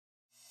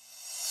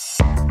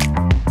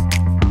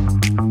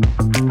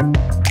Hello,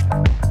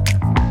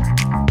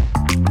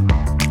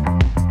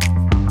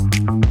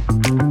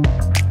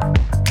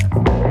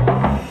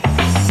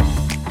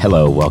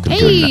 welcome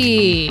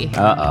to...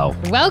 Uh-oh.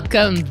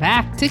 Welcome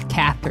back to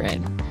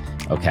Catherine.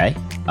 Okay.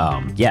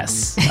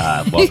 Yes.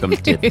 Welcome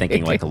to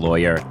Thinking Like a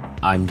Lawyer.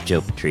 I'm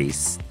Joe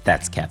Patrice.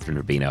 That's Catherine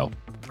Rubino.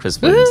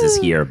 Chris Williams is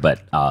here,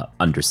 but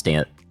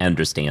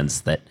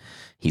understands that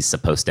he's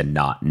supposed to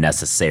not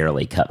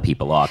necessarily cut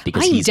people off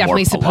because he's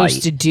definitely more polite.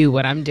 Supposed to do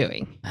what I'm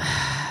doing.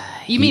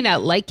 You may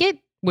not like it,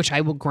 which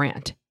I will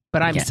grant,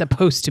 but I'm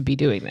supposed to be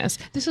doing this.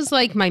 This is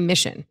like my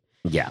mission.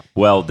 Yeah.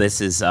 Well,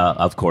 this is,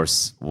 of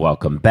course,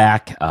 welcome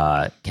back,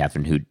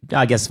 Catherine, who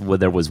I guess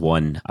there was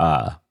one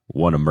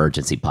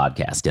emergency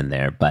podcast in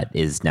there, but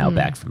is now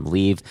back from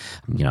leave.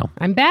 You know,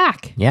 I'm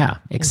back. Yeah.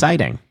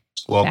 Exciting.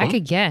 Welcome. Back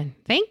again.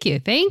 Thank you.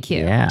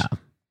 Yeah.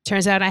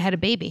 Turns out I had a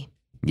baby.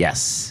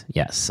 Yes.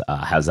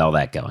 How's all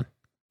that going?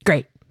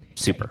 Great.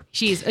 Super.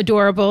 She's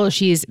adorable.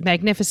 She's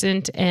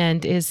magnificent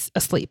and is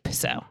asleep.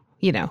 So,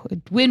 you know,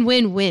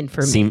 win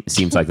for me.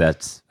 Seems like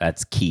that's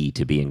key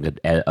to being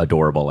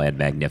adorable and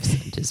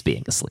magnificent is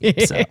being asleep.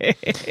 So,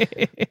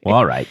 well,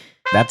 all right.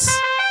 That's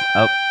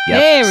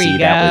There we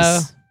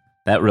go.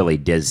 That really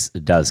does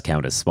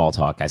count as small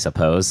talk, I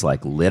suppose.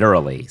 Like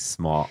literally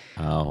small.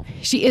 Oh,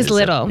 she is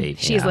little.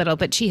 She is little,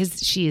 but she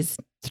is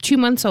 2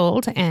 months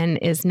old and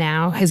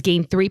has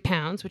gained 3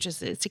 pounds, which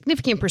is a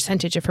significant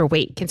percentage of her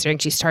weight considering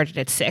she started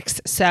at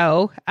 6.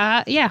 So,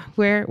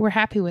 we're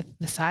happy with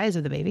the size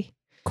of the baby.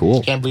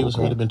 Cool. Can't believe it's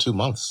already been 2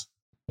 months.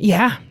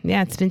 Yeah,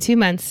 it's been 2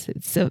 months.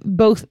 It's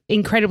both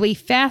incredibly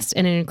fast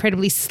and an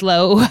incredibly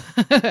slow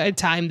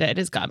time that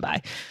has gone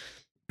by.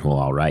 Well,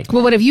 all right.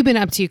 Well, what have you been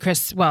up to,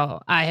 Chris?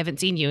 Well, I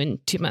haven't seen you in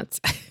 2 months.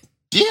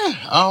 Yeah,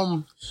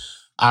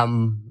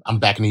 I'm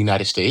back in the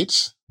United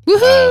States.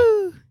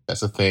 Woohoo!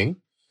 That's a thing.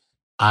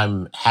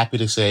 I'm happy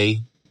to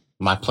say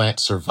my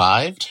plant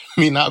survived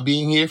me not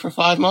being here for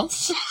 5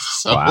 months.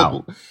 So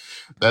wow.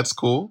 That's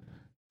cool.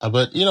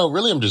 But, you know,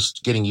 really, I'm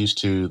just getting used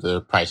to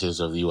the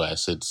prices of the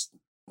U.S. It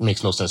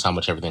makes no sense how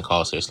much everything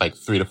costs here. It's like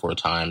 3 to 4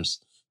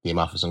 times the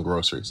amount for some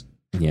groceries.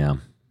 Yeah.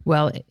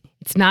 Well,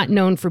 it's not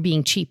known for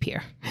being cheap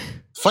here.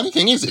 Funny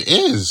thing is, it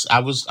is. I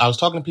was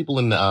talking to people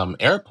in the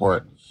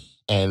airport,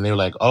 and they were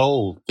like,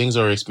 "Oh, things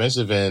are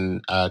expensive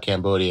in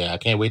Cambodia. I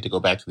can't wait to go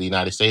back to the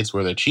United States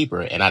where they're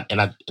cheaper." And I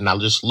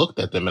just looked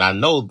at them, and I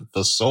know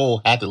the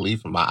soul had to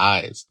leave from my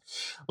eyes.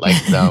 Like,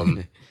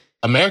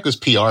 America's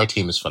PR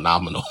team is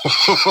phenomenal.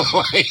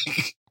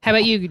 How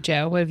about you,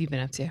 Joe? What have you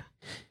been up to?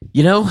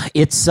 You know,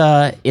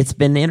 it's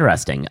been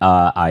interesting.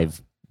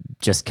 I've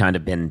just kind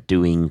of been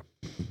doing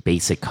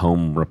basic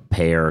home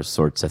repair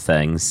sorts of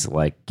things,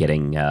 like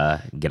getting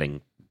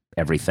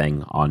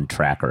everything on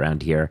track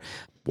around here,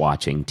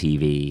 watching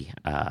TV,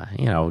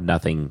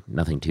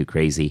 nothing too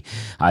crazy.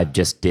 I've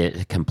just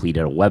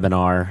completed a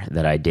webinar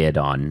that I did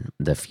on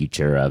the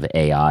future of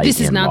AI. This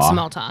is not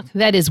small talk.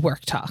 That is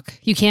work talk.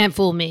 You can't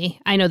fool me.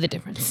 I know the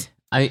difference.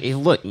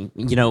 Look,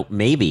 you know,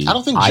 maybe I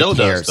don't think Joe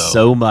care does, though.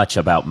 So much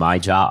about my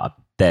job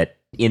that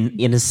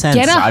in a sense,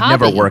 I've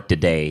never worked a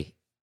day.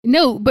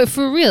 No, but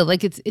for real,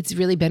 like it's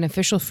really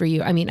beneficial for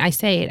you. I mean, I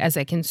say it as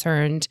a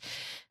concerned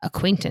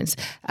acquaintance.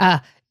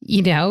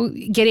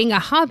 Getting a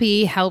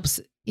hobby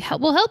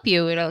will help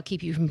you. It'll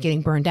keep you from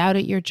getting burned out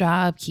at your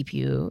job, keep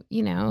you,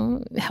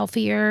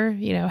 healthier,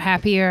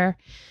 happier,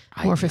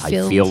 more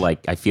fulfilled.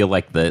 I feel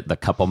like the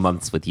couple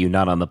months with you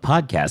not on the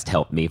podcast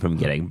helped me from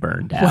getting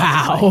burned out.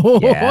 Wow.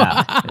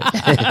 Yeah.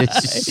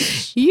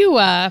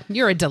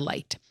 You're a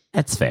delight.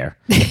 That's fair.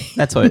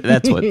 That's what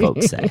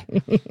folks say.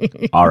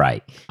 All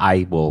right.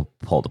 I will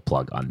pull the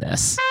plug on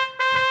this.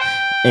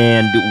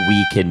 And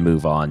we can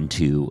move on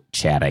to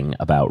chatting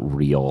about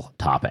real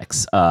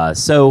topics.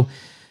 So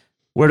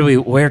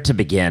where to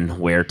begin?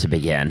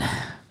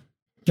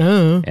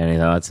 Any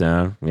thoughts?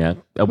 Yeah.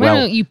 Why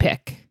don't you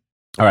pick?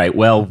 All right.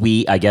 Well,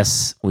 I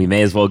guess we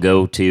may as well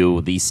go to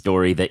the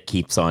story that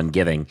keeps on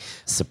giving,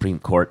 Supreme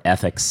Court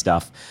ethics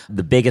stuff.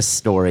 The biggest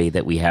story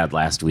that we had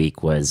last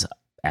week was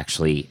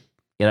actually,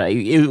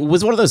 it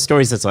was one of those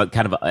stories that's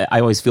kind of,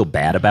 I always feel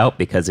bad about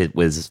because it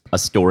was a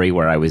story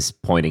where I was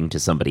pointing to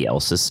somebody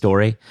else's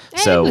story.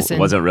 So listen. It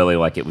wasn't really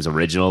like it was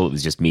original. It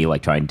was just me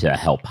like trying to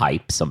help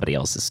hype somebody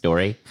else's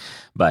story.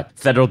 But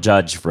federal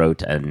judge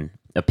wrote an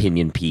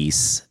opinion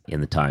piece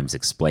in the Times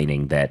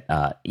explaining that,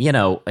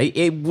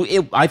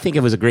 I think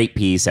it was a great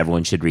piece.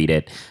 Everyone should read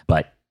it.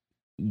 But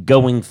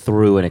going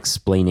through and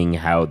explaining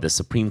how the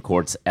Supreme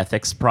Court's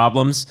ethics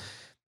problems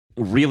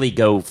really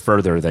go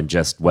further than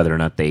just whether or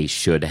not they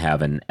should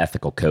have an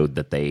ethical code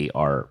that they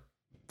are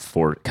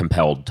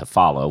compelled to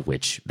follow,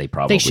 which they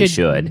probably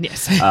should.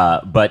 Yes.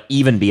 But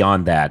even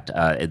beyond that,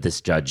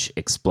 this judge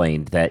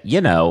explained that,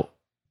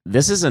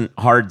 this isn't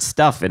hard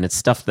stuff, and it's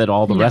stuff that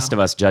all the rest of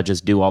us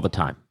judges do all the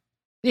time.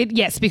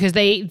 Yes, because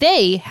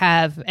they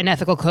have an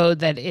ethical code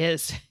that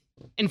is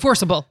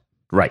enforceable.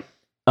 Right.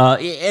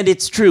 And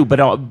it's true,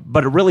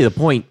 but really the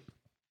point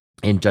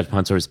in Judge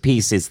Ponsor's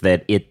piece is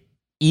that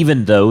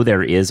even though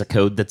there is a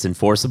code that's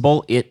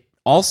enforceable, it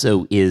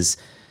also is,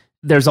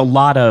 there's a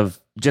lot of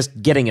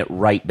just getting it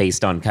right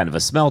based on kind of a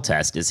smell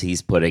test, as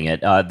he's putting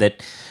it,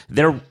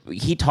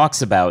 he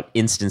talks about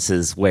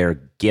instances where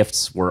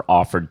gifts were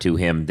offered to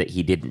him that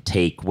he didn't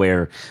take,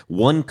 where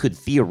one could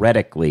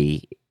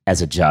theoretically,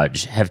 as a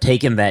judge, have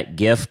taken that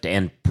gift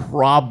and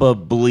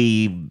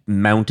probably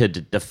mounted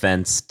a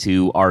defense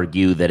to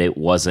argue that it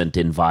wasn't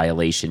in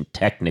violation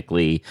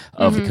technically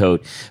of the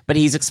code. But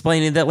he's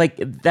explaining that, like,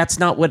 that's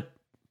not what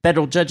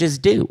federal judges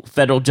do.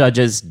 Federal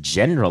judges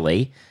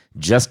generally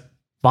just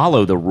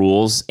follow the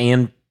rules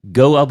and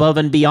go above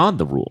and beyond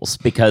the rules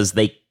because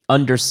they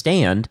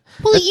understand.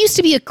 Well, it used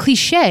to be a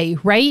cliche,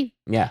 right?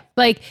 Yeah.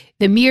 Like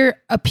the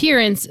mere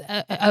appearance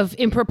of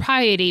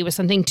impropriety was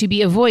something to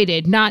be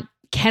avoided, not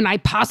can I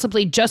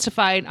possibly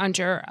justify it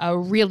under a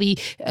really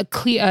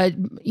clear,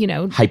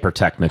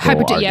 hyper-technical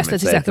argument. Yes,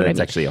 that's exactly what I mean.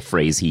 That's actually a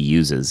phrase he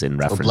uses in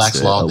reference Black's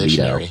to Law Alito.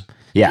 Dictionary.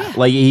 Yeah,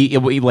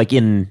 like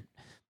in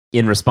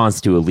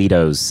response to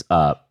Alito's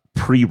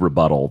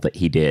pre-rebuttal that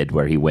he did,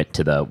 where he went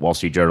to the Wall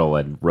Street Journal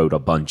and wrote a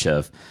bunch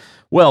of,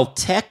 well,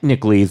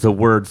 technically the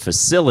word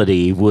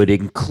facility would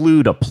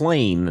include a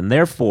plane, and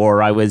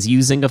therefore I was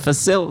using a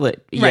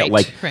facility. Right,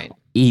 right.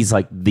 He's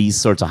like, these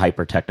sorts of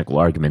hyper-technical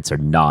arguments are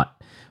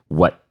not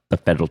what the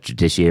federal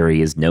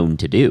judiciary is known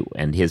to do.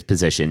 And his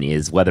position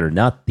is whether or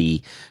not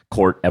the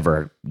court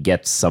ever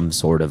gets some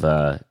sort of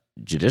a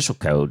judicial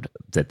code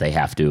that they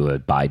have to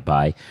abide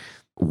by.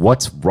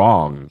 What's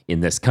wrong in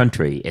this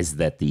country is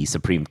that the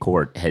Supreme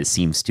Court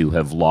seems to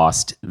have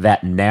lost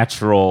that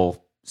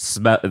natural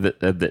smell,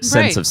 the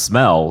sense of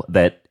smell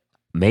that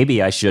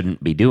maybe I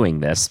shouldn't be doing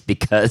this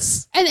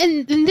because...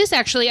 And this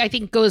actually, I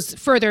think, goes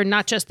further,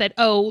 not just that,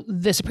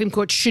 the Supreme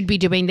Court should be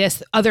doing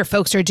this, other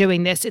folks are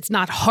doing this, it's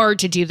not hard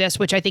to do this,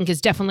 which I think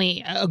is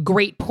definitely a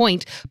great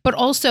point, but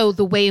also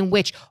the way in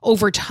which,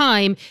 over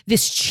time,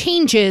 this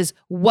changes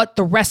what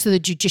the rest of the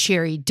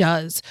judiciary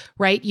does,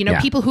 right?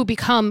 People who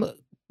become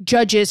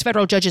judges,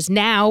 federal judges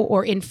now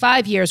or in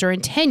 5 years or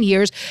in 10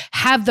 years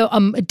have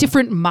a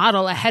different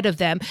model ahead of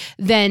them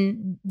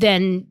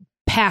than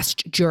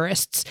past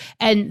jurists,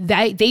 and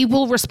they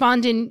will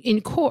respond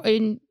in court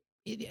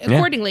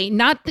accordingly.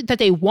 Not that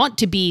they want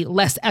to be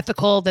less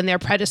ethical than their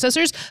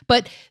predecessors,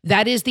 but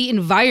that is the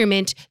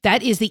environment,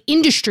 that is the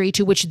industry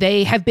to which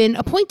they have been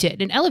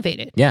appointed and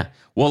elevated. Yeah.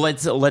 Well,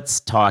 let's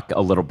talk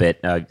a little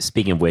bit.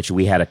 Speaking of which,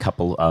 we had a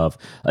couple of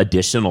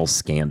additional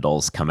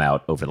scandals come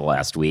out over the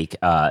last week.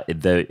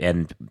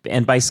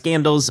 And by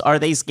scandals, are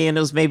they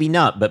scandals? Maybe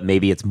not, but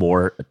maybe it's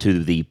more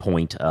to the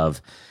point of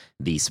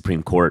the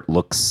Supreme Court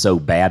looks so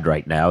bad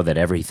right now that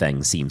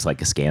everything seems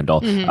like a scandal.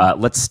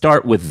 Let's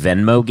start with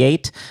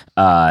Venmo-gate.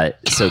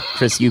 So,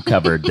 Chris, you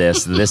covered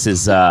this. This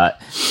is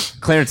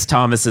Clarence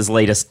Thomas's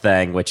latest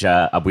thing, which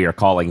we are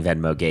calling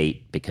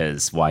Venmo-gate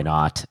because why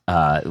not?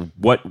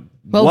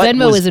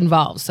 Venmo is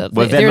involved, so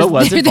there at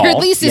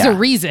least is a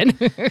reason.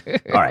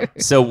 All right.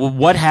 So,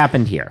 what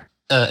happened here?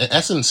 In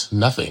essence,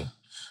 nothing.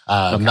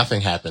 Okay. Nothing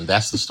happened.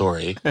 That's the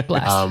story.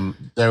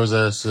 There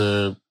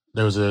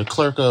was a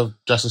clerk of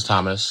Justice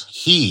Thomas.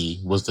 He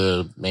was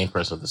the main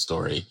person of the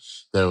story.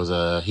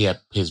 He had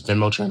his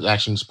Venmo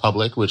transactions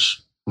public,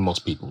 which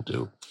most people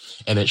do.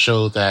 And it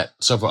showed that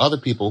several other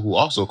people who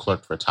also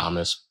clerked for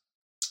Thomas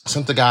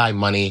sent the guy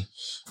money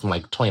from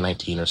like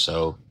 2019 or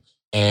so.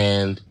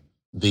 And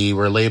they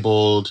were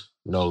labeled,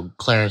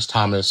 Clarence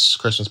Thomas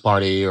Christmas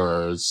Party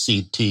or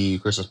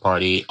CT Christmas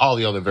Party, all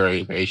the other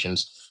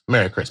variations,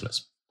 Merry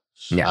Christmas.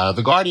 Yeah.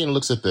 The Guardian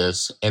looks at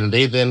this and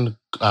they then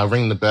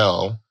ring the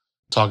bell,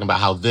 talking about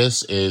how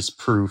this is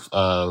proof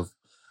of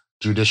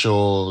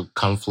judicial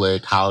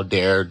conflict. How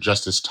dare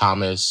Justice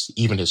Thomas,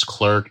 even his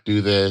clerk,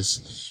 do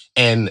this?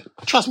 And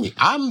trust me,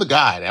 I'm the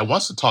guy that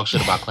wants to talk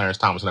shit about Clarence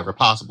Thomas whenever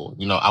possible.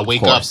 I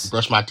wake up,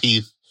 brush my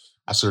teeth,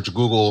 I search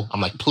Google.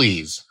 I'm like,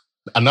 please,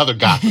 another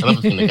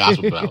thing to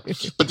gossip about.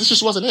 But this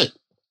just wasn't it.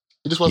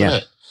 It just wasn't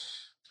it.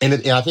 And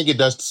I think it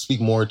does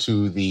speak more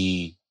to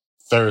the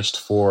thirst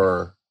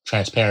for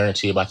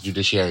transparency about the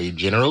judiciary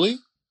generally,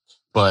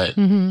 but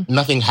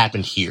nothing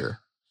happened here.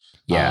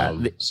 Yeah.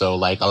 So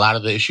like a lot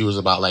of the issue is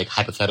about like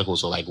hypotheticals.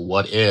 So like,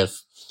 what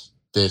if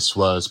this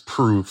was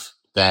proof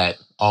that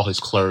all his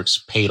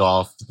clerks paid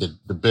off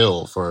the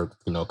bill for,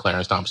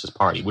 Clarence Thomas's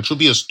party, which would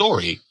be a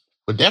story,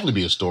 would definitely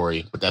be a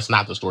story, but that's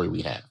not the story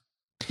we have.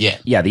 Yeah.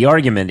 Yeah. The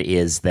argument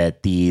is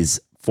that these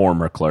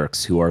former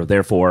clerks, who are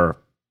therefore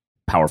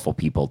powerful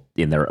people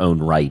in their own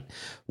right,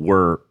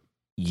 were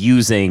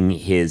using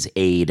his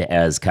aid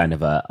as kind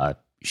of a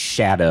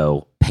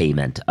shadow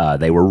payment.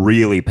 They were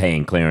really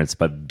paying Clarence,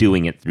 but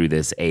doing it through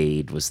this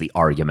aid was the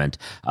argument.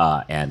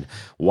 And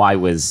why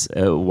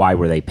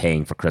were they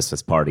paying for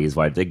Christmas parties?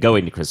 Why were they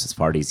going to Christmas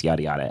parties?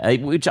 Yada yada.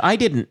 Which I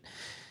didn't.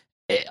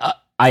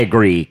 I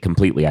agree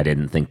completely. I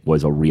didn't think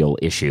was a real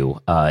issue.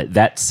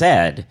 That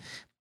said,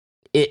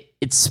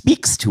 it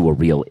speaks to a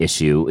real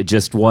issue,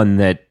 just one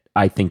that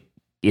I think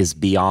is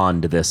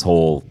beyond this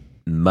whole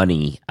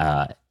money.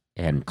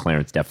 And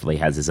Clarence definitely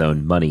has his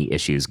own money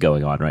issues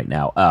going on right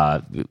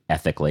now,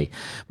 ethically.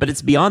 But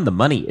it's beyond the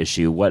money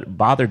issue. What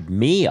bothered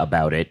me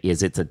about it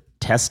is it's a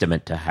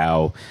testament to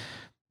how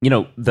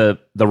the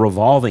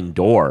revolving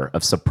door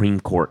of Supreme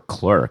Court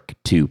clerk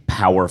to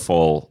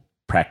powerful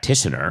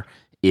practitioner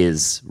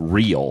is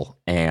real,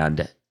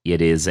 and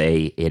it's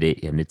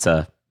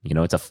a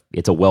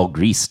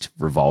well-greased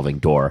revolving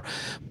door.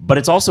 But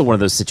it's also one of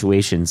those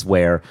situations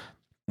where,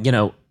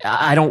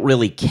 I don't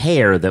really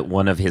care that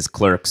one of his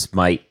clerks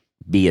might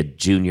be a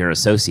junior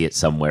associate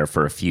somewhere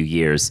for a few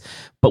years,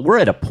 but we're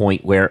at a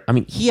point where,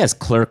 he has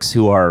clerks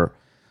who are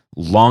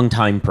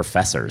longtime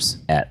professors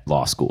at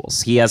law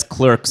schools. He has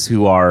clerks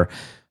who are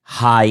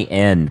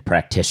high-end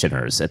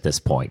practitioners at this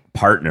point,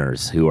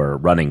 partners who are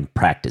running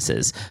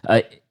practices.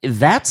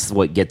 That's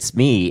what gets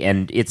me,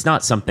 and it's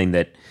not something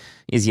that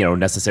is,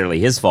 necessarily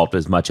his fault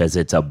as much as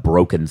it's a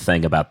broken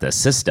thing about the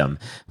system,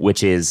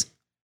 which is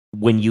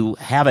when you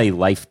have a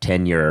life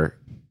tenure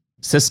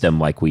system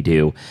like we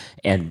do,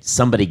 and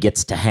somebody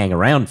gets to hang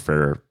around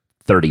for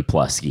 30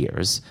 plus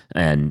years,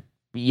 and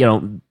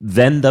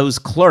then those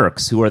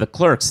clerks who are the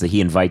clerks that he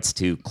invites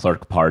to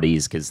clerk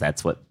parties, because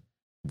that's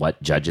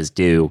what judges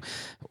do.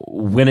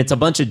 When it's a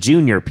bunch of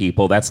junior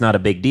people, that's not a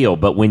big deal.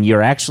 But when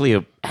you're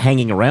actually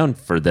hanging around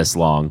for this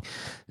long,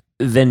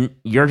 then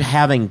you're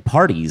having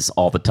parties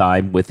all the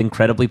time with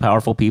incredibly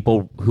powerful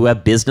people who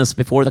have business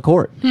before the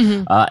court.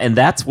 Mm-hmm. And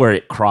that's where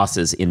it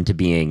crosses into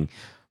being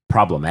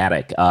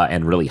problematic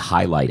and really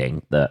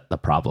highlighting the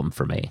problem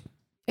for me.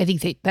 I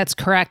think that's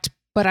correct.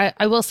 But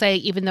I will say,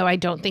 even though I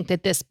don't think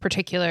that this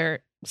particular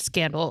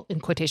scandal,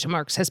 in quotation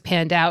marks, has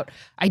panned out,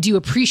 I do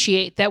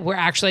appreciate that we're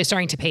actually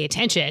starting to pay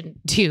attention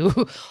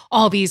to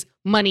all these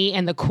money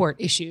and the court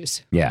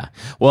issues. Yeah.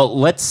 Well,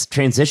 let's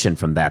transition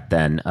from that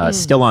then,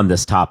 still on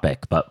this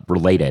topic, but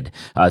related.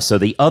 So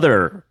the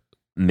other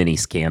mini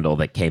scandal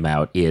that came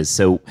out is,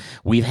 so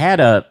we've had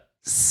a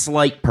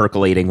slight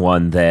percolating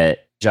one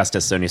that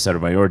Justice Sonia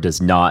Sotomayor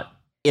does not,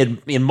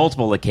 in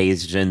multiple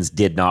occasions,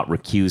 did not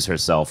recuse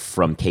herself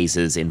from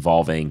cases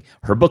involving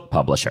her book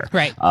publisher,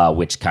 right?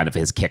 Which kind of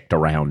has kicked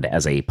around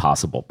as a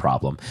possible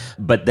problem.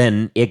 But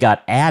then it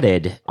got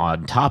added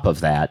on top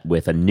of that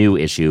with a new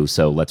issue,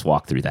 so let's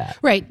walk through that.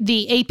 Right.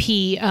 The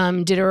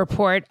AP did a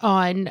report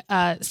on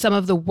some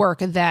of the work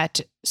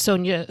that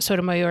Sonia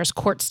Sotomayor's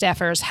court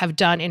staffers have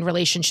done in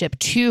relationship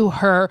to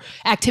her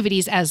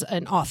activities as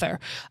an author,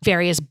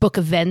 various book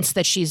events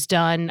that she's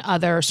done,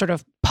 other sort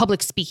of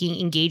public speaking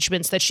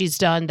engagements that she's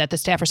done that the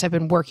staffers have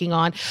been working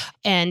on.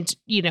 And,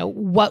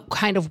 what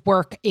kind of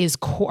work is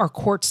our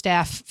court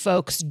staff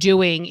folks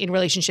doing in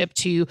relationship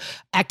to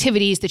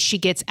activities that she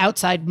gets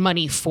outside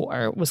money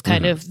for was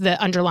kind of the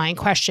underlying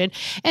question.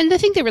 And the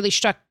thing that really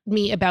struck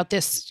me about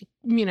this,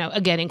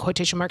 again, in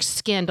quotation marks,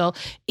 scandal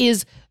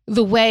is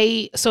the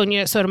way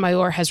Sonia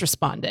Sotomayor has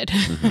responded.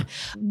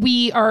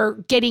 We are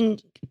getting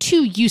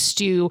too used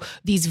to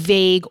these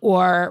vague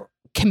or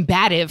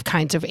combative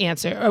kinds of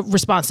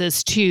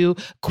responses to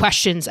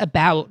questions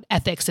about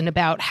ethics and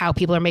about how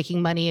people are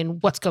making money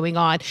and what's going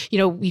on.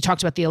 We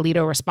talked about the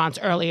Alito response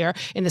earlier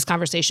in this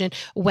conversation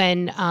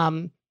when,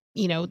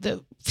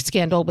 the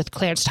scandal with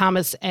Clarence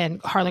Thomas and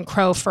Harlan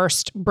Crow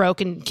first broke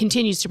and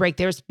continues to break.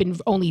 There's been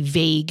only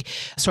vague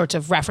sorts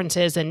of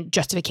references and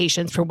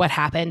justifications for what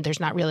happened. There's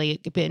not really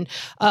been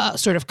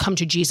sort of come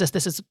to Jesus.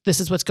 This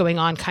is what's going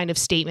on kind of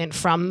statement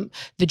from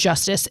the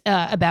justice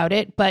about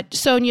it. But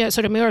Sonia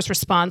Sotomayor's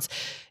response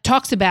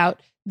talks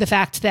about the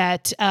fact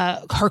that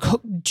her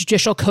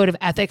judicial code of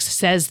ethics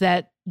says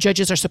that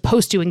judges are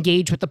supposed to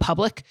engage with the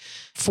public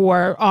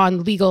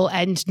on legal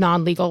and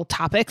non-legal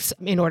topics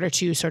in order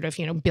to sort of,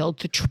 build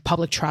the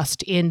public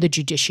trust in the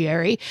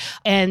judiciary.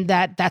 And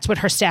that's what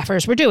her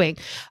staffers were doing,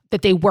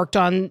 that they worked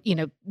on,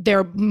 there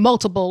are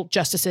multiple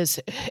justices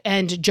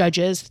and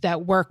judges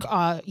that work,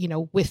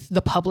 with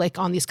the public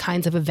on these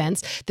kinds of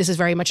events. This is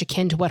very much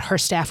akin to what her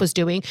staff was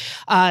doing,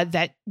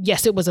 that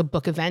yes, it was a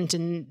book event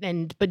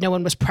but no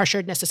one was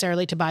pressured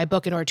necessarily to buy a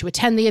book in order to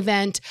attend the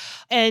event.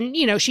 And,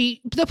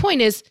 the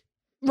point is,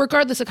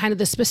 regardless of kind of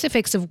the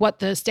specifics of what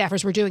the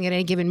staffers were doing at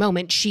any given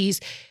moment, she's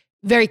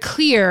very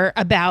clear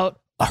about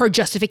her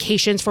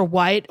justifications for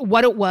what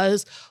it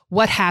was,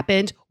 what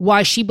happened,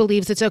 why she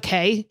believes it's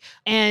okay.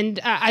 And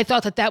I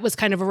thought that was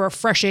kind of a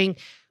refreshing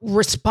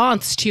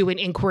response to an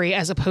inquiry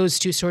as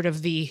opposed to sort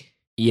of the...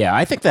 Yeah,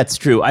 I think that's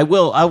true.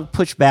 I'll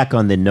push back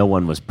on the no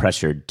one was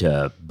pressured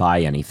to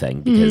buy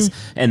anything because,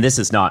 and this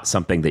is not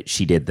something that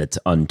she did that's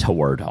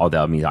untoward.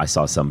 Although, I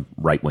saw some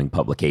right-wing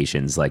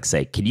publications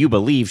say, can you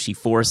believe she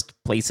forced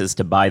places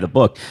to buy the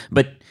book?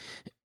 But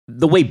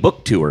the way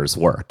book tours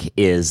work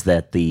is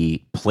that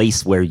the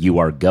place where you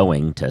are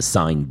going to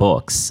sign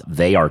books,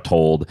 they are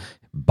told,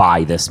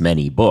 buy this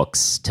many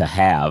books to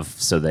have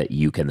so that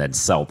you can then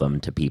sell them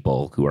to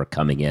people who are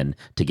coming in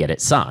to get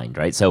it signed,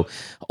 right? So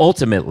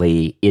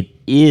ultimately, it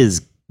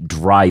is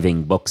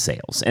driving book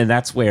sales. And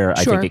that's where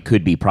I think it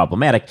could be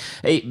problematic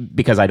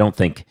because I don't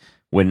think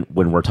when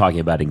we're talking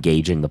about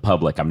engaging the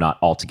public, I'm not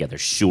altogether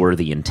sure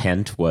the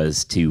intent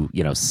was to,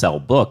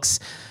 sell books.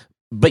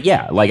 But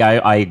yeah,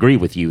 I agree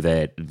with you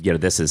that,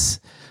 this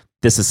is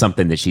this is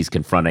something that she's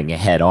confronting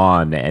head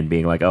on and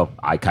being like, oh,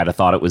 I kind of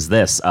thought it was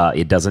this.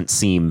 It doesn't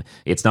seem,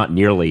 it's not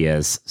nearly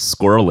as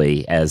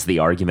squirrely as the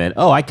argument,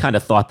 oh, I kind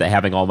of thought that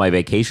having all my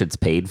vacations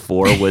paid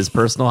for was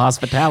personal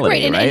hospitality.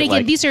 Right. And right?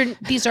 again,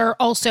 these are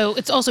also,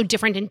 it's also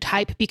different in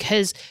type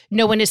because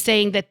no one is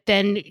saying that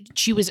then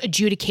she was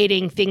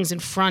adjudicating things in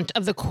front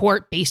of the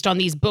court based on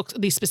these books,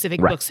 these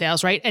specific book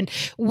sales, right? And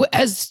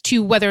as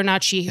to whether or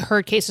not she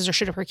heard cases or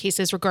should have heard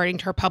cases regarding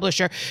to her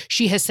publisher,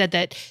 she has said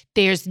that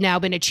there's now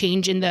been a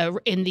change in the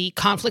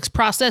conflicts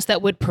process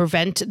that would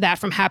prevent that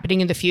from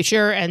happening in the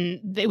future.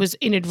 And it was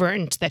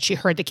inadvertent that she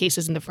heard the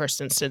cases in the first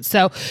instance.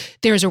 So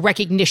there's a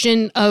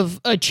recognition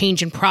of a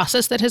change in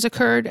process that has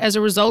occurred as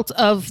a result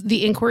of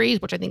the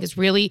inquiries, which I think is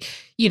really,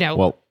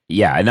 Well,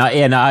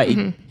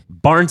 yeah.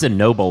 Barnes and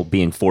Noble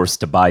being forced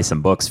to buy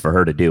some books for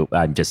her to do,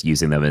 I'm just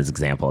using them as an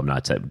example. I'm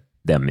not to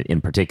them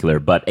in particular,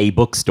 but a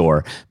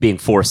bookstore being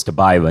forced to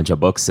buy a bunch of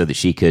books so that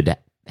she could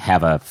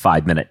have a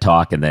 5-minute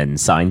talk and then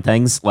sign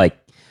things. Like,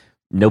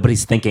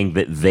 nobody's thinking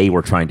that they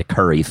were trying to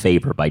curry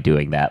favor by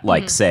doing that.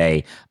 Like,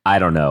 say, I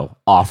don't know,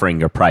 offering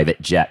your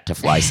private jet to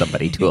fly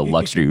somebody to a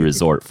luxury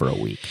resort for a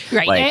week.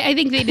 Right. Like, I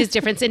think it is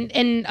different.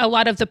 And a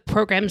lot of the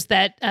programs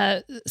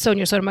that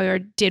Sonia Sotomayor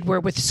did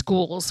were with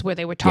schools where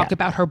they would talk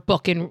about her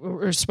book in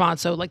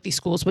response. So like these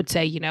schools would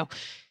say,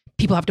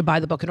 people have to buy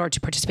the book in order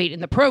to participate in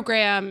the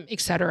program, et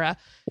cetera.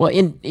 Well,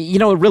 it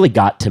really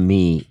got to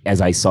me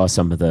as I saw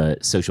some of the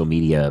social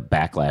media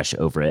backlash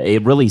over it.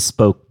 It really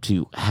spoke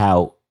to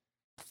how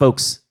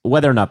folks,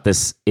 whether or not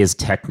this is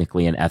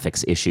technically an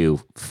ethics issue,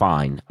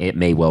 fine, it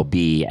may well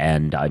be,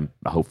 and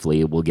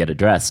hopefully it will get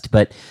addressed.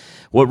 But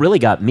what really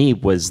got me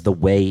was the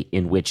way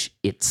in which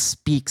it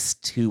speaks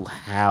to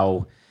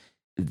how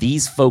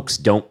these folks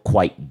don't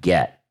quite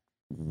get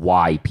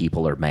why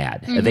people are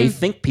mad. They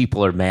think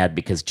people are mad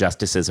because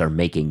justices are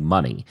making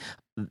money.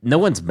 No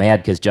one's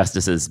mad because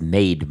justices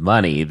made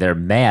money. They're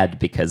mad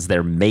because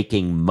they're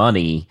making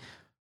money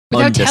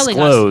without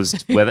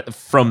undisclosed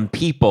from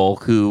people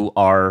who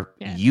are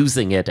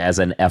using it as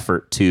an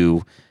effort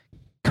to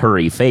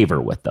curry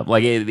favor with them.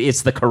 Like,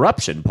 it's the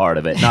corruption part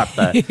of it, not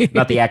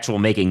the actual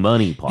making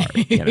money part.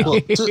 Well,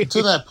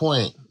 to that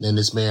point, and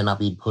this may not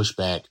be pushed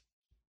back,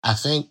 I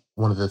think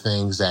one of the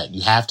things that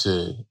you have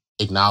to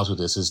acknowledge with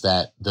this is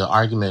that the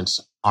arguments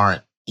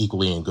aren't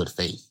equally in good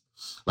faith.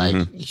 Like,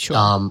 when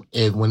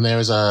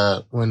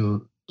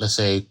let's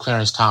say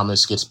Clarence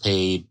Thomas gets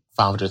paid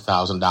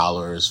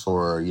 $500,000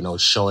 for,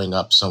 showing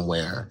up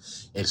somewhere,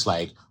 it's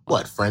like,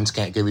 what, friends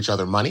can't give each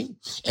other money?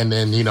 And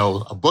then,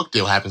 a book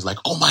deal happens, like,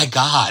 oh my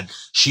God,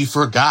 she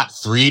forgot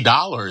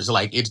 $3.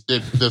 Like, it's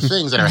the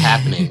things that are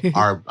happening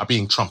are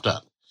being trumped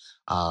up.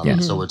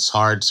 So it's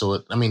hard. So,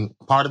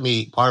 part of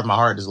my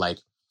heart is like,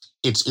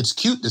 it's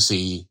cute to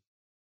see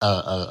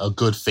a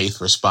good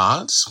faith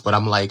response, but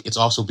I'm like, it's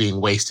also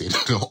being wasted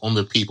on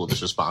the people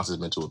this response is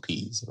meant to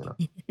appease.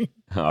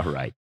 All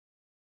right.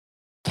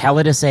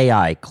 Calidus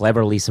AI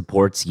cleverly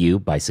supports you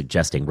by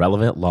suggesting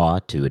relevant law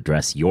to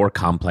address your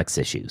complex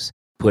issues.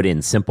 Put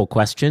in simple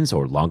questions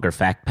or longer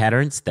fact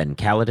patterns, then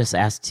Calidus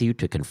asks you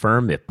to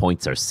confirm if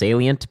points are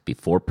salient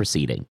before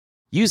proceeding.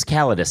 Use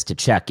Calidus to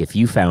check if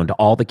you found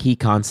all the key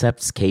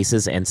concepts,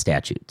 cases, and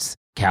statutes.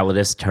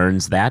 Calidus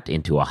turns that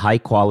into a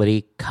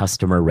high-quality,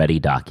 customer-ready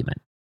document.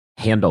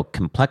 Handle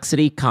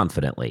complexity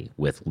confidently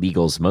with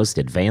legal's most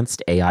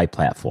advanced AI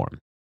platform.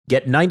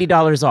 Get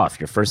 $90 off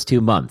your first 2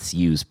 months.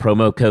 Use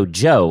promo code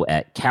Joe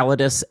at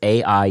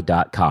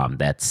calidusai.com.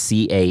 That's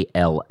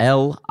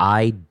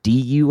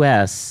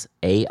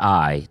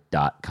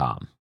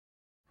CALLIDUSAI.com.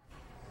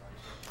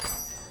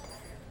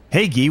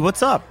 Hey, Guy,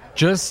 what's up?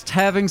 Just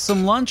having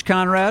some lunch,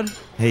 Conrad.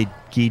 Hey,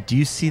 Guy, do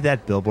you see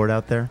that billboard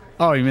out there?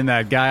 Oh, you mean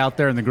that guy out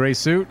there in the gray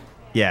suit?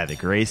 Yeah, the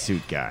gray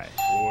suit guy.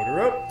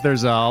 Order up.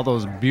 There's all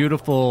those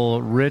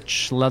beautiful,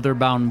 rich,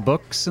 leather-bound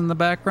books in the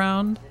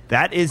background.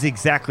 That is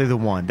exactly the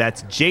one.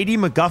 That's J.D.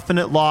 McGuffin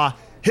at law.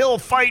 He'll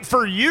fight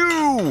for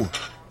you!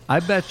 I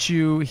bet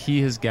you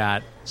he has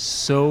got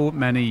so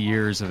many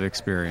years of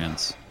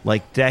experience.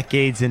 Like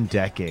decades and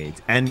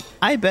decades. And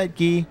I bet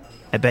he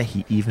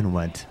even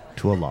went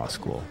to a law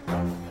school.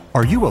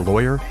 Are you a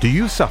lawyer? Do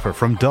you suffer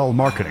from dull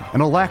marketing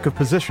and a lack of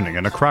positioning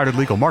in a crowded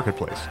legal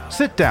marketplace?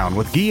 Sit down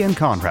with Guy and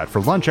Conrad for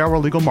Lunch Hour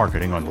Legal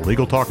Marketing on the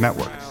Legal Talk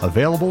Network.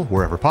 Available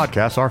wherever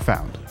podcasts are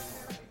found.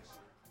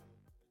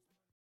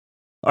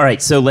 All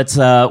right, so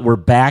we're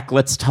back.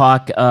 Let's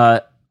talk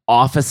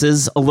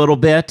offices a little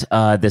bit.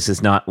 This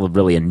is not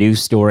really a new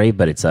story,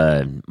 but it's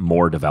a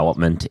more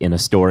development in a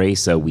story.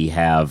 So we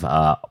have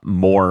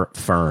more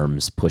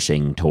firms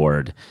pushing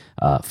toward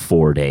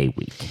 4-day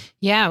week.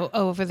 Yeah,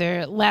 over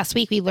the last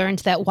week, we learned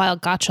that Weil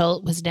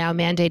Gotshal was now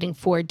mandating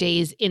 4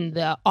 days in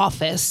the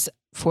office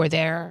for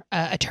their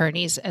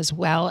attorneys, as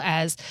well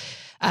as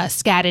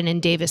Skadden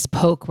and Davis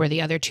Polk were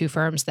the other two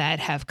firms that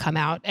have come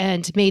out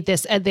and made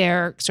this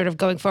their sort of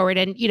going forward.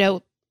 And,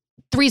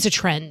 3's a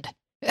trend.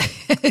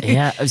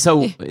 Yeah,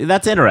 so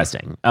that's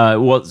interesting.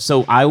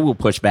 So I will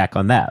push back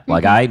on that.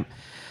 Like, I'm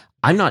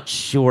not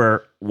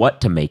sure what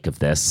to make of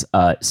this.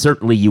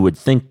 Certainly, you would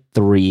think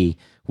 3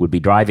 would be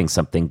driving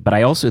something. But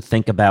I also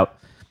think about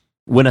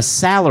when a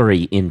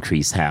salary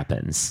increase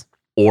happens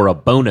or a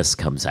bonus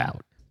comes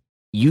out,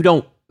 you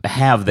don't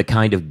have the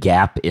kind of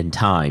gap in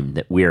time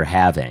that we're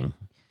having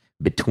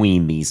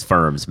between these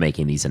firms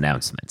making these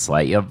announcements.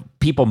 Like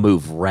people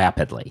move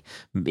rapidly,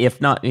 if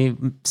not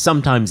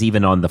sometimes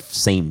even on the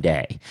same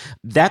day.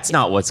 That's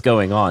not what's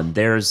going on.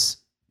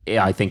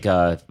 I think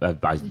I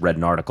read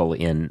an article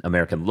in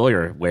American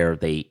Lawyer where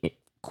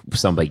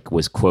somebody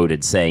was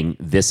quoted saying,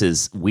 "This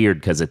is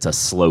weird because it's a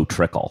slow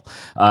trickle,"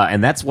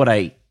 and that's what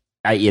it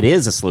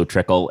is, a slow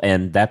trickle,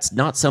 and that's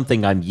not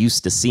something I'm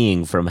used to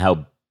seeing from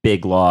how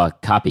big law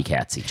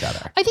copycats each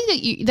other. I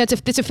think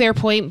that's a fair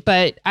point,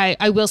 but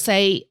I will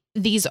say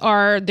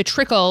the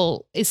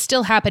trickle is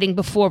still happening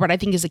before what I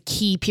think is a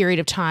key period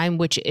of time,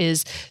 which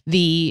is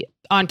the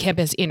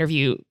on-campus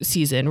interview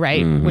season,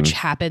 right? Mm-hmm. Which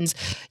happens,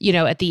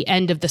 at the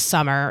end of the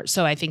summer.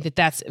 So I think that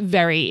that's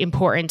very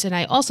important. And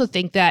I also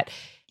think that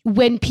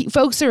when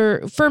firms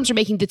are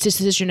making the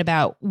decision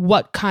about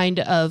what kind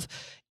of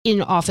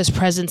in-office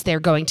presence they're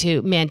going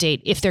to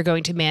mandate, if they're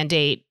going to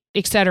mandate,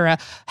 et cetera,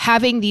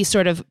 having these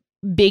sort of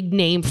big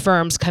name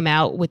firms come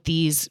out with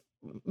these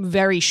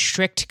very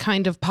strict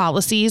kind of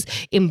policies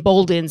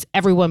emboldens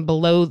everyone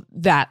below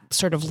that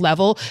sort of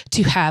level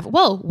to have,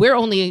 well, we're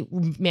only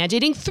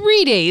mandating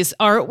 3 days.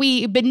 Aren't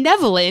we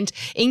benevolent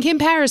in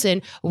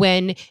comparison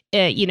when,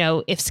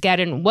 if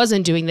Skadden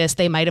wasn't doing this,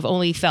 they might have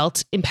only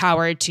felt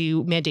empowered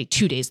to mandate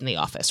 2 days in the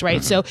office,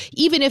 right? Mm-hmm. So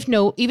even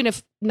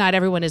if not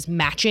everyone is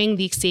matching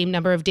the same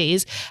number of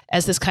days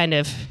as this kind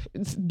of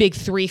big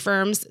three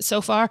firms so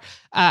far,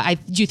 I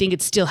do think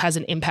it still has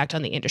an impact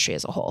on the industry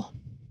as a whole.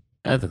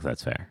 I think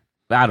that's fair.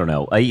 I don't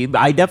know.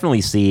 I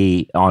definitely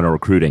see on a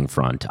recruiting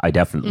front, I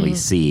definitely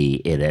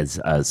see it as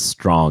a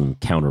strong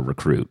counter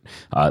recruit.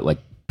 Like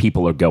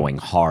people are going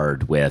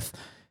hard with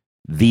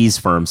these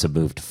firms have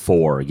moved to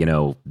 4,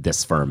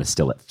 this firm is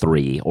still at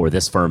 3, or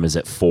this firm is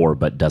at 4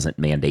 but doesn't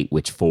mandate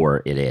which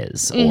 4 it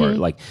is. Mm-hmm. Or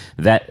like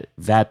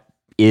that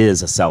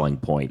is a selling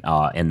point.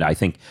 And I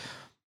think,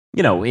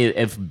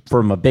 if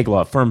from a big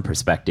law firm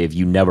perspective,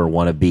 you never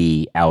want to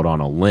be out on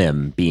a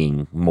limb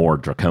being more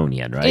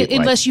draconian, right?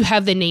 Unless you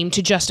have the name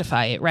to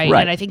justify it, right?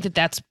 And I think that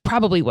that's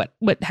probably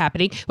what's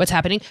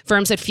happening.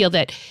 Firms that feel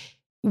that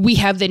we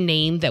have the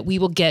name, that we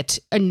will get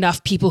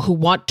enough people who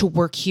want to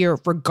work here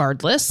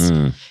regardless.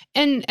 Mm.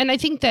 And I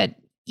think that,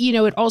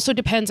 it also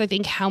depends, I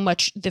think, how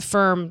much the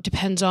firm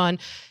depends on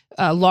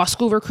law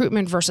school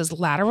recruitment versus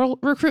lateral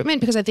recruitment,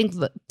 because I think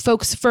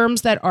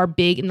firms that are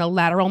big in the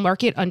lateral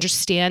market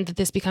understand that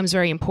this becomes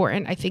very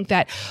important. I think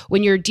that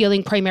when you're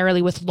dealing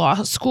primarily with law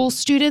school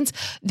students,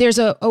 there's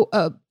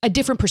a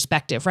different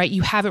perspective, right?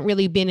 You haven't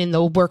really been in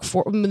the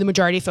workforce. The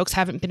majority of folks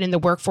haven't been in the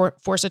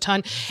workforce a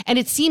ton. And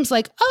it seems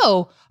like,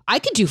 I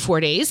could do 4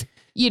 days.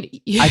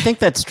 I think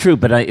that's true,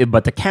 but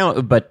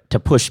to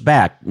push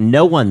back,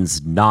 no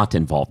one's not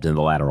involved in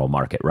the lateral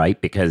market,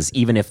 right? Because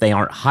even if they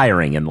aren't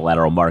hiring in the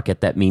lateral market,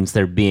 that means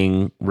they're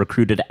being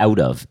recruited out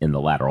of in the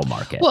lateral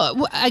market.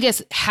 Well, I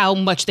guess how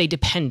much they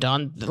depend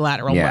on the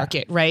lateral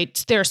market,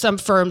 right? There are some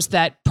firms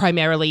that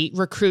primarily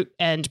recruit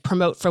and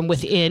promote from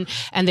within,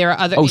 and there are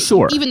other. Oh,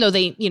 sure. Even though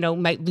they,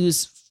 might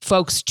lose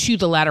folks to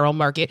the lateral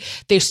market,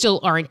 they still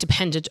aren't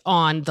dependent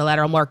on the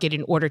lateral market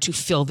in order to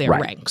fill their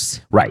ranks.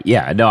 Right.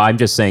 Yeah. No, I'm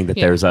just saying that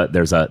there's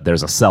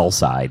a sell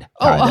side.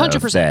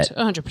 100%.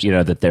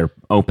 100%. That they're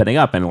opening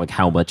up, and like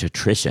how much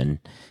attrition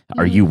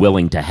are you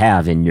willing to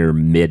have in your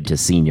mid to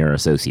senior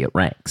associate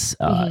ranks?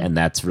 And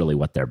that's really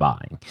what they're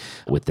buying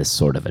with this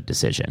sort of a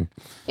decision.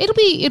 It'll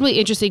be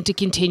interesting to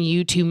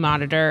continue to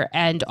monitor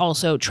and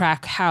also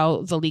track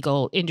how the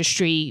legal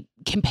industry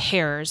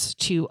compares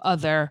to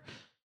other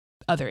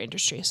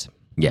industries.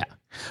 Yeah.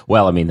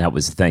 Well, I mean, that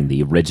was the thing.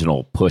 The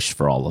original push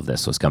for all of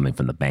this was coming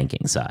from the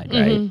banking side,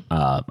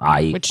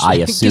 right? Which I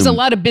assume gives a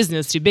lot of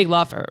business to big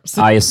law firms.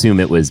 I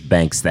assume it was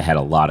banks that had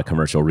a lot of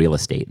commercial real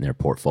estate in their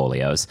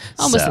portfolios.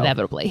 Almost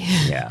inevitably.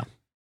 Yeah.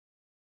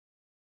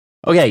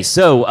 Okay,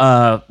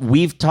 so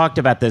we've talked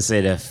about this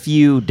in a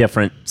few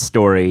different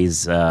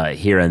stories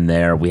here and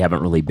there. We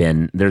haven't really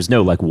there's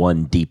no like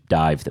one deep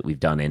dive that we've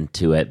done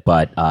into it,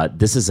 but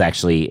this is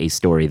actually a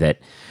story that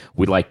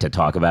we'd like to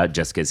talk about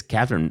just because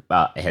Catherine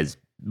has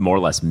more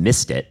or less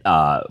missed it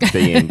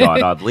being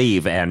gone on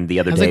leave. And the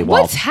other day,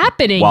 what's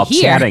happening while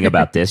here? Chatting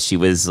about this, she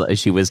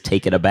was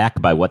taken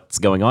aback by what's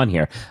going on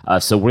here.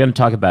 So we're going to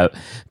talk about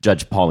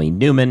Judge Pauline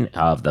Newman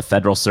of the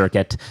Federal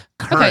Circuit.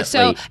 Currently, okay,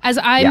 so as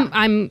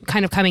I'm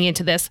kind of coming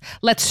into this,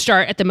 let's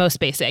start at the most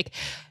basic.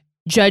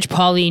 Judge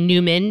Pauline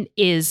Newman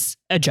is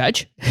a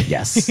judge.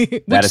 Yes,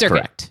 that is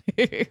correct.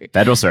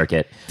 Federal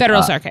Circuit.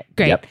 Federal Circuit.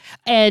 Great. Yep.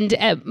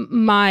 And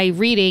my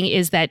reading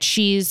is that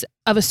she's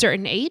of a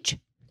certain age.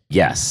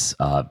 Yes,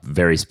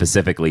 very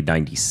specifically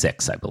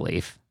 96, I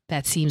believe.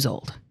 That seems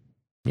old.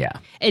 Yeah.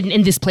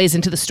 And this plays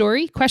into the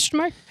story, question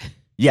mark?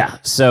 Yeah,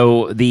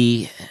 so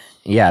the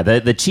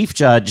chief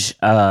judge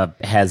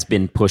has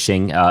been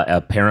pushing,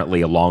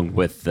 apparently along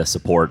with the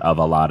support of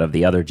a lot of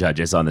the other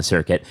judges on the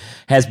circuit,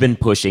 has been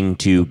pushing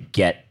to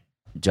get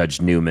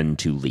Judge Newman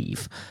to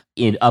leave,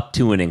 up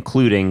to and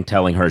including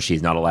telling her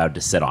she's not allowed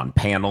to sit on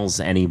panels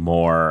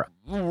anymore.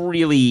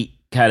 Really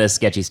kind of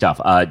sketchy stuff.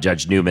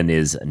 Judge Newman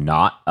is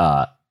not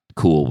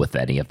cool with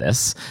any of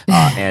this,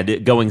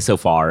 and going so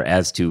far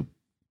as to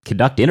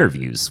conduct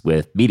interviews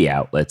with media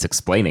outlets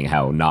explaining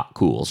how not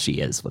cool she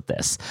is with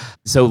this.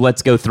 So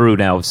let's go through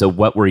now. So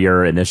what were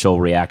your initial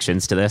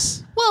reactions to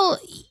this? Well,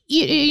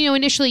 you know,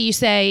 initially you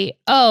say,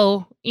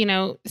 oh, you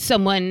know,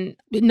 someone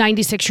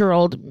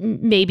 96-year-old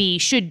maybe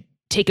should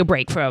take a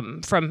break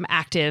from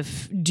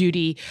active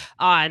duty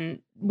on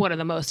one of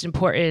the most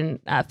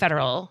important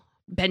federal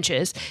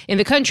benches in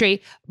the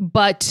country.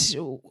 But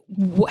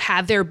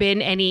have there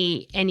been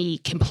any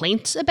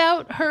complaints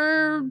about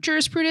her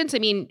jurisprudence? I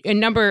mean, a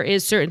number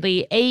is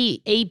certainly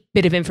a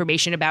bit of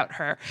information about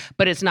her,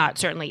 but it's not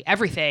certainly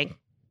everything.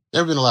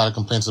 There have been a lot of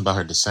complaints about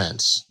her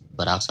dissents,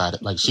 but outside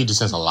of, like, she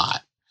dissents a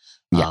lot.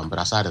 Yeah. But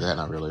outside of that,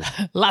 not really.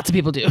 Lots of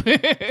people do.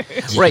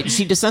 Right.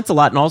 She dissents a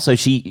lot. And also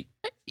she's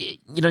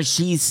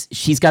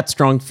got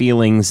strong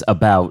feelings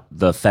about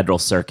the federal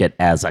circuit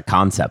as a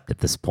concept at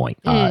this point.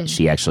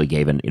 She actually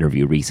gave an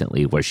interview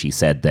recently where she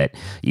said that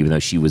even though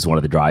she was one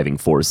of the driving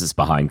forces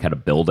behind kind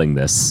of building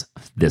this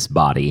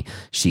body,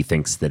 she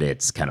thinks that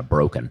it's kind of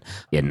broken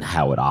in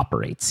how it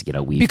operates. You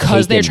know,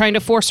 because they're trying to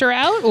force her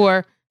out,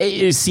 or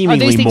it's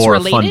seemingly more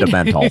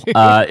fundamental.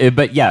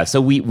 But yeah, so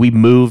we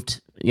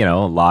moved, you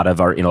know, a lot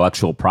of our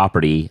intellectual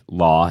property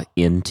law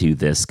into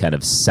this kind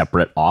of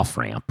separate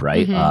off-ramp,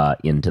 right?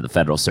 Into the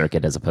federal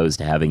circuit, as opposed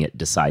to having it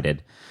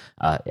decided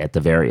at the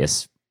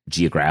various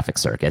geographic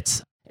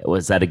circuits.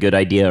 Was that a good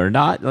idea or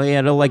not?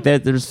 You know, like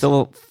there's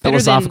still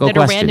philosophical better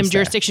than questions a random there.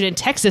 jurisdiction in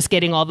Texas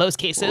getting all those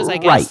cases, I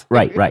guess.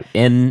 Right.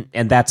 And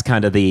that's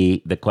kind of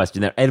the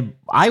question there. And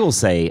I will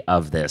say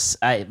of this,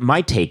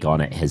 my take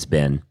on it has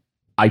been,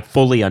 I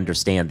fully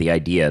understand the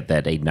idea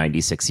that a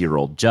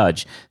 96-year-old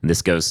judge, and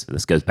this goes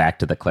back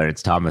to the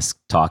Clarence Thomas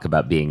talk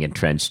about being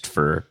entrenched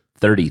for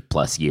 30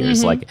 plus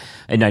years, like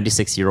a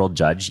 96-year-old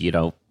judge, you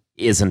know,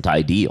 isn't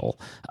ideal.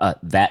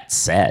 That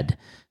said,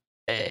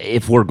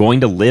 if we're going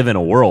to live in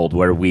a world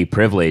where we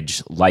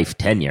privilege life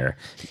tenure,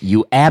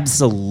 you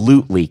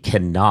absolutely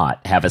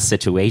cannot have a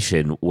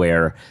situation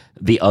where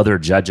the other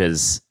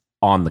judges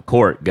on the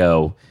court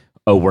go,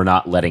 oh, we're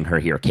not letting her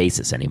hear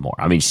cases anymore.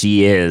 I mean,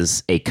 she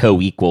is a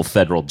co-equal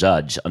federal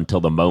judge until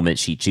the moment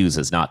she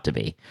chooses not to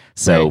be.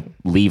 So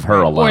leave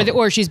her alone.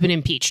 Or she's been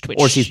impeached.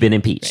 Or she's been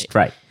impeached,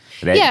 right.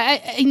 Yeah,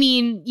 I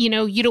mean, you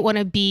know, I don't want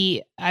to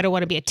be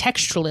a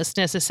textualist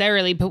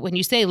necessarily, but when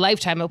you say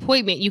lifetime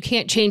appointment, you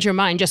can't change your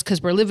mind just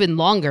because we're living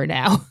longer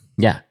now.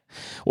 Yeah.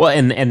 Well,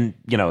 and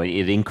you know,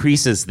 it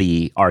increases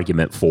the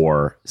argument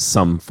for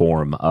some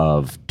form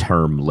of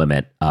term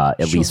limit,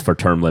 at least for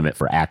term limit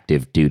for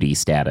active duty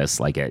status.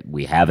 Like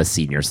we have a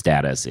senior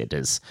status. It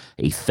is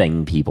a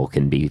thing people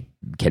can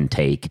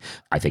take.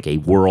 I think a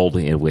world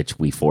in which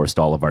we forced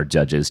all of our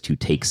judges to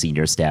take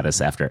senior status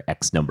after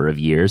X number of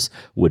years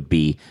would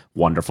be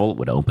wonderful. It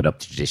would open up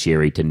the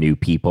judiciary to new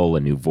people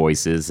and new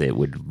voices. It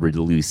would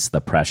reduce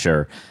the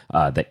pressure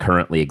that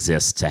currently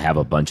exists to have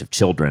a bunch of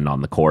children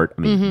on the court.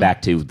 I mean,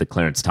 back to the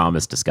Clarence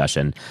Thomas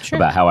discussion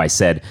about how I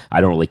said,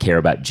 I don't really care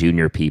about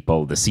junior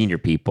people. The senior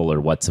people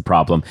are what's the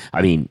problem.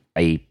 I mean,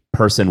 a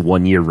person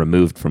 1 year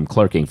removed from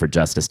clerking for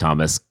Justice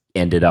Thomas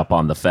ended up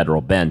on the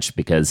federal bench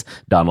because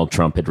Donald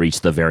Trump had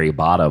reached the very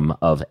bottom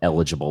of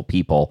eligible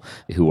people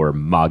who were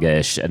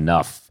MAGA-ish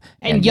enough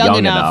and young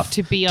enough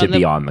to be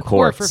on the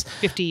court for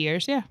 50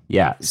 years. Yeah.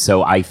 Yeah.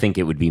 So I think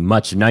it would be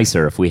much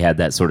nicer if we had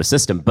that sort of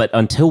system. But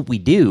until we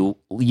do,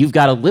 you've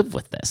got to live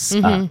with this,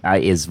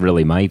 is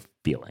really my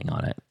feeling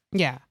on it.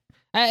 Yeah.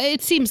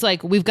 It seems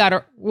like we've got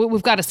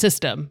a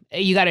system.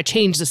 You got to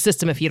change the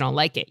system if you don't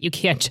like it. You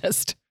can't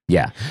just...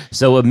 Yeah.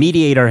 So a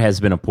mediator has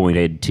been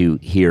appointed to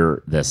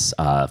hear this.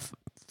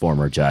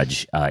 Former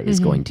judge is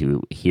going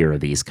to hear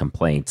these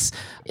complaints.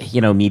 You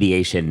know,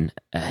 mediation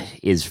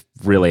is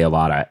really a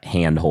lot of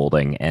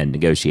hand-holding and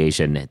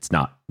negotiation. It's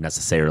not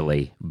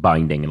necessarily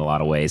binding in a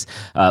lot of ways.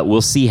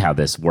 We'll see how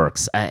this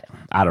works. I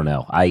don't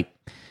know.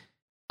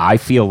 I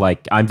feel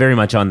like I'm very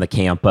much on the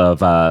camp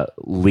of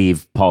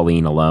leave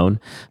Pauline alone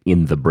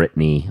in the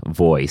Britney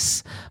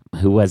voice.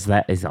 Who was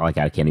that? It's like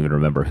I can't even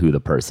remember who the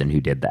person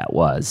who did that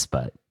was,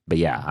 but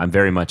yeah, I'm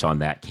very much on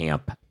that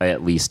camp,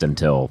 at least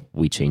until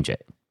we change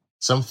it.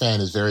 Some fan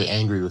is very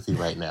angry with you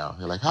right now.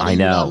 They're like, how do you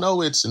not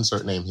know it's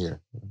insert name here?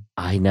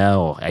 I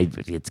know.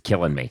 It's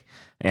killing me.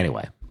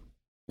 Anyway,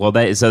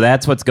 well, so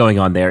that's what's going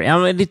on there. I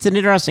mean, it's an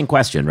interesting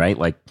question, right?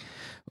 Like,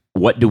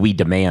 what do we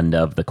demand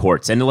of the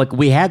courts? And like,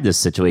 we had this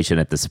situation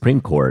at the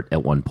Supreme Court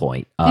at one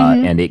point,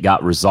 and it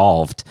got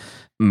resolved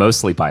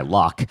mostly by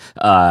luck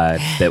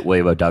that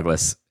William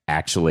Douglas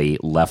actually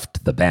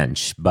left the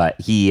bench, but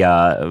he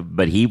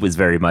was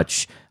very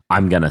much,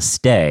 I'm gonna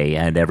stay,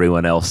 and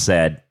everyone else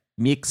said,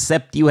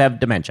 except you have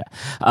dementia,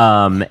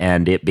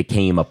 and it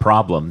became a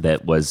problem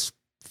that was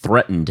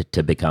threatened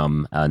to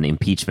become an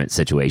impeachment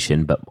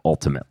situation, but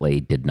ultimately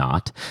did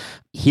not.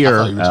 Here, I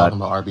thought you were talking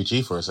about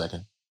RBG for a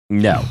second.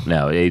 No,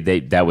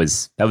 that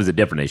was a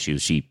different issue.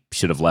 She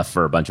should have left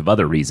for a bunch of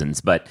other reasons,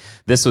 but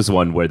this was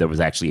one where there was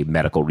actually a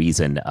medical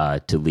reason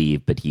to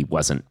leave, but he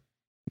wasn't,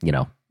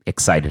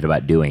 excited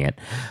about doing it.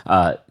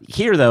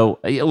 Here, though,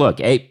 look,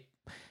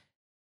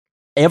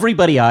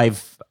 everybody I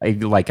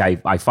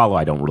follow,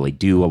 I don't really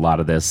do a lot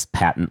of this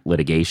patent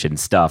litigation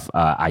stuff.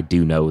 I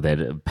do know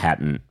that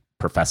patent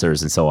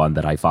professors and so on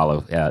that I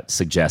follow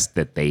suggest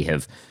that they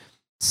have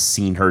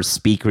seen her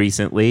speak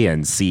recently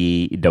and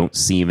don't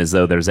seem as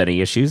though there's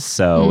any issues.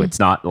 So it's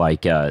not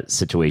like a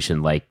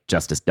situation like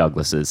Justice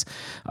Douglas's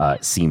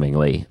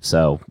seemingly.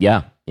 So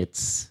yeah,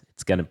 it's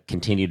going to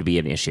continue to be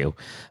an issue,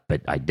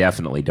 but I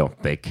definitely don't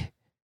think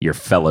your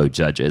fellow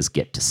judges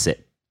get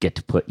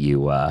to put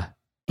you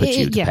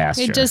to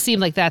pasture. It does seem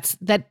like that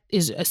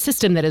is a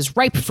system that is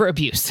ripe for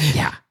abuse.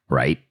 Yeah,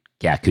 right.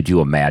 Yeah, could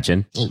you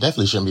imagine? You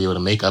definitely shouldn't be able to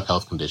make up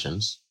health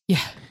conditions.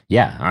 Yeah.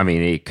 Yeah, I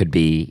mean, it could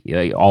be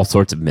all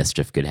sorts of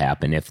mischief could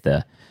happen if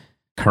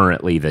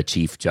currently the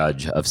chief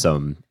judge of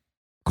some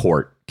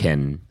court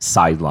can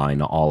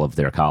sideline all of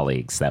their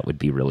colleagues. That would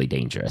be really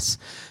dangerous.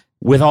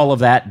 With all of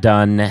that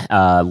done,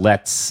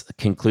 let's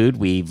conclude.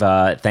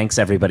 Thanks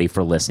everybody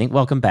for listening.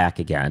 Welcome back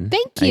again.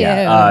 Thank you.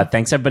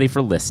 Thanks everybody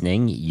for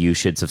listening. You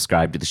should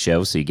subscribe to the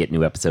show so you get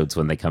new episodes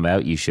when they come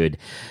out. You should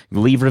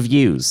leave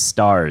reviews,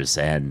 stars,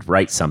 and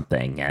write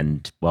something,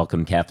 and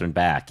welcome Catherine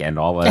back, and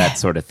all of that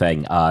sort of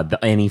thing.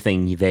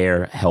 Anything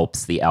there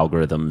helps the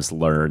algorithms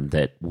learn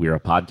that we're a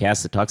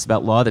podcast that talks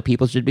about law that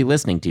people should be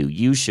listening to.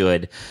 You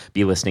should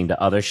be listening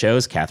to other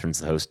shows. Catherine's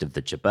the host of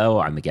The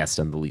Jabot. I'm the guest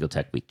on the Legal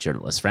Tech Week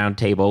Journalist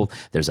Roundtable.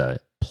 There's a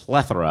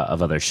plethora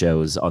of other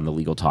shows on the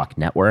Legal Talk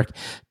Network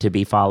to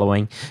be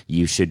following.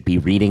 You should be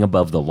reading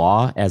Above the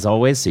Law, as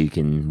always, so you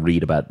can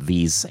read about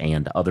these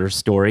and other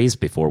stories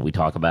before we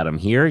talk about them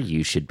here.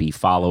 You should be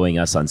following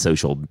us on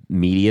social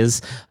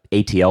medias.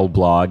 ATL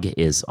Blog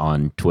is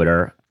on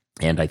Twitter,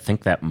 and I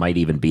think that might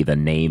even be the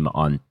name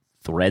on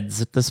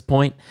Threads at this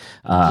point.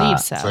 I believe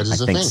so. Threads is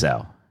I a think thing.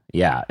 so.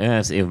 Yeah,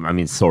 I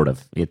mean, sort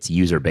of. Its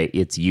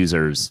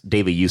users'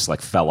 daily use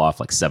fell off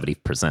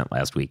 70%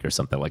 last week or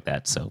something like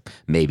that. So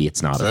maybe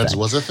it's not Threads a thing.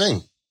 was a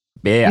thing.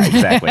 Yeah,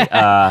 exactly.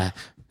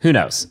 Who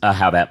knows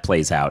how that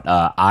plays out?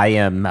 I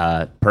am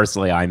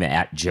personally, I'm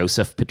at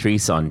Joseph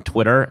Patrice on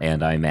Twitter,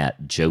 and I'm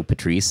at Joe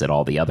Patrice at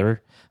all the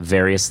other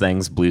various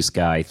things: Blue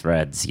Sky,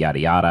 Threads, yada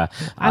yada.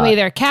 I'm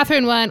either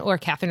Catherine 1 or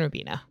Catherine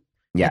Rubino.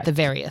 Yeah. At the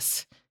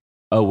various.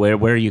 Oh, where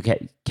are you,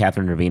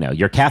 Catherine Rubino?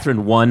 You're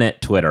Catherine 1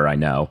 at Twitter, I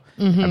know.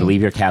 I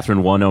believe you're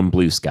Catherine 1 on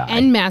Blue Sky.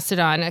 And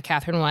Mastodon at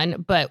Catherine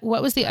 1. But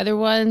what was the other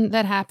one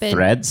that happened?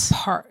 Threads?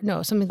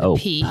 Something with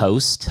P.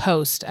 Post?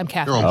 Post. I'm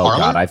Catherine. You're on Oh,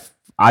 Parler? God,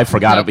 I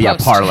forgot No, it. Yeah,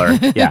 Post. Parler.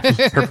 Yeah,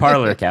 her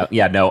Parler account.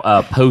 Yeah, no,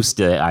 Post,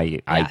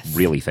 I Yes.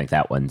 really think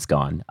that one's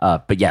gone.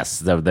 But yes,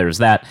 there's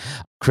that.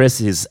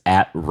 Chris is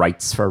at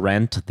Writes for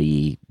Rent,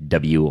 the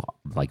W,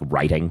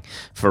 writing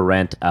for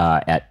rent,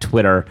 at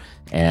Twitter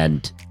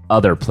and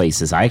other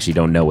places. I actually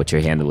don't know what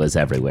your handle is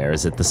everywhere.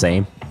 Is it the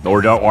same?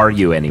 Or are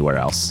you anywhere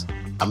else?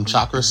 I'm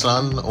Chakra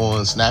Sun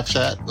on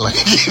Snapchat.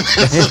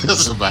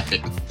 That's about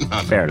it.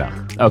 Fair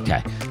enough.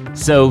 Okay.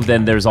 So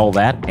then there's all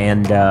that.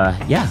 And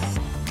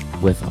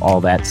with all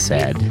that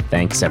said,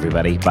 thanks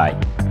everybody. Bye.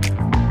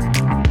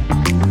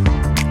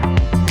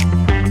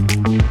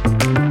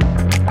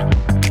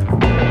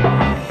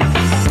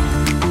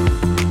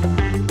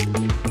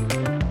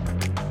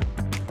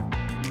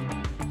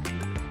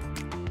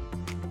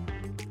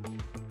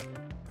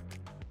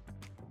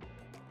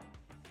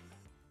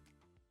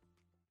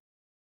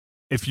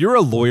 If you're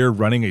a lawyer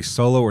running a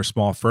solo or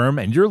small firm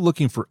and you're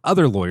looking for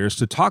other lawyers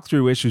to talk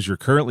through issues you're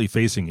currently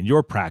facing in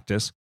your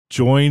practice,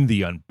 join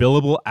the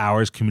Unbillable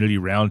Hours Community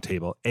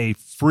Roundtable, a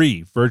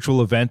free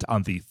virtual event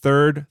on the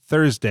third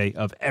Thursday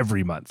of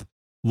every month.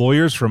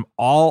 Lawyers from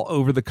all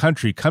over the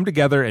country come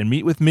together and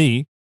meet with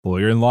me,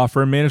 lawyer and law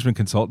firm management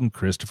consultant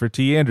Christopher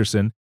T.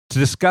 Anderson, to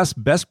discuss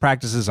best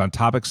practices on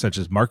topics such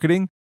as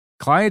marketing,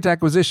 client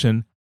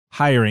acquisition,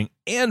 hiring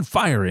and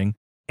firing,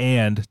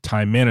 and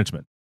time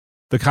management.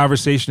 The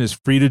conversation is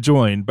free to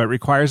join, but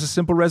requires a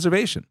simple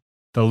reservation.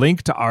 The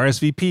link to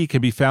RSVP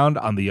can be found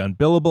on the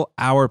Unbillable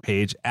Hour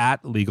page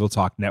at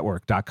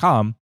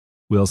LegalTalkNetwork.com.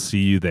 We'll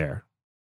see you there.